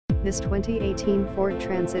This 2018 Ford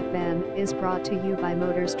Transit van is brought to you by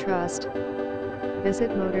Motors Trust.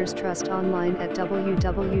 Visit Motors Trust online at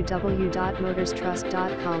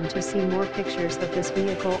www.motorstrust.com to see more pictures of this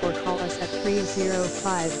vehicle or call us at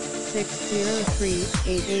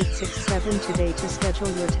 305-603-8867 today to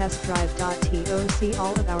schedule your test drive. To see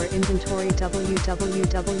all of our inventory,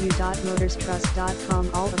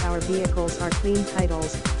 www.motorstrust.com. All of our vehicles are clean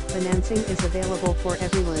titles. Financing is available for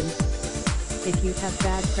everyone. If you have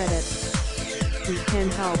bad credit, we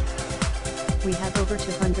can help. We have over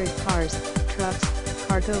 200 cars, trucks,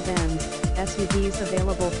 cargo vans, SUVs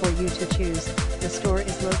available for you to choose. The store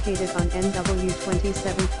is located on NW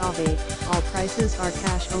 27th Ave. All prices are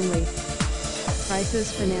cash only.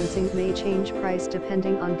 Prices financing may change price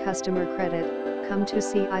depending on customer credit. Come to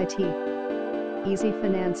CIT. Easy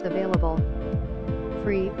finance available.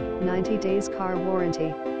 Free, 90 days car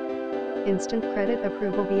warranty. Instant credit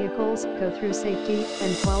approval vehicles go through safety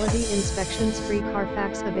and quality inspections. Free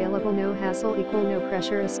Carfax available. No hassle equal no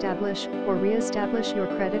pressure. Establish or re-establish your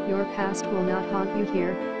credit. Your past will not haunt you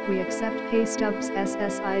here. We accept pay stubs,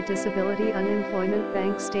 SSI, disability, unemployment,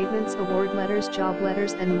 bank statements, award letters, job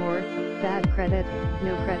letters and more. Bad credit,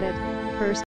 no credit. First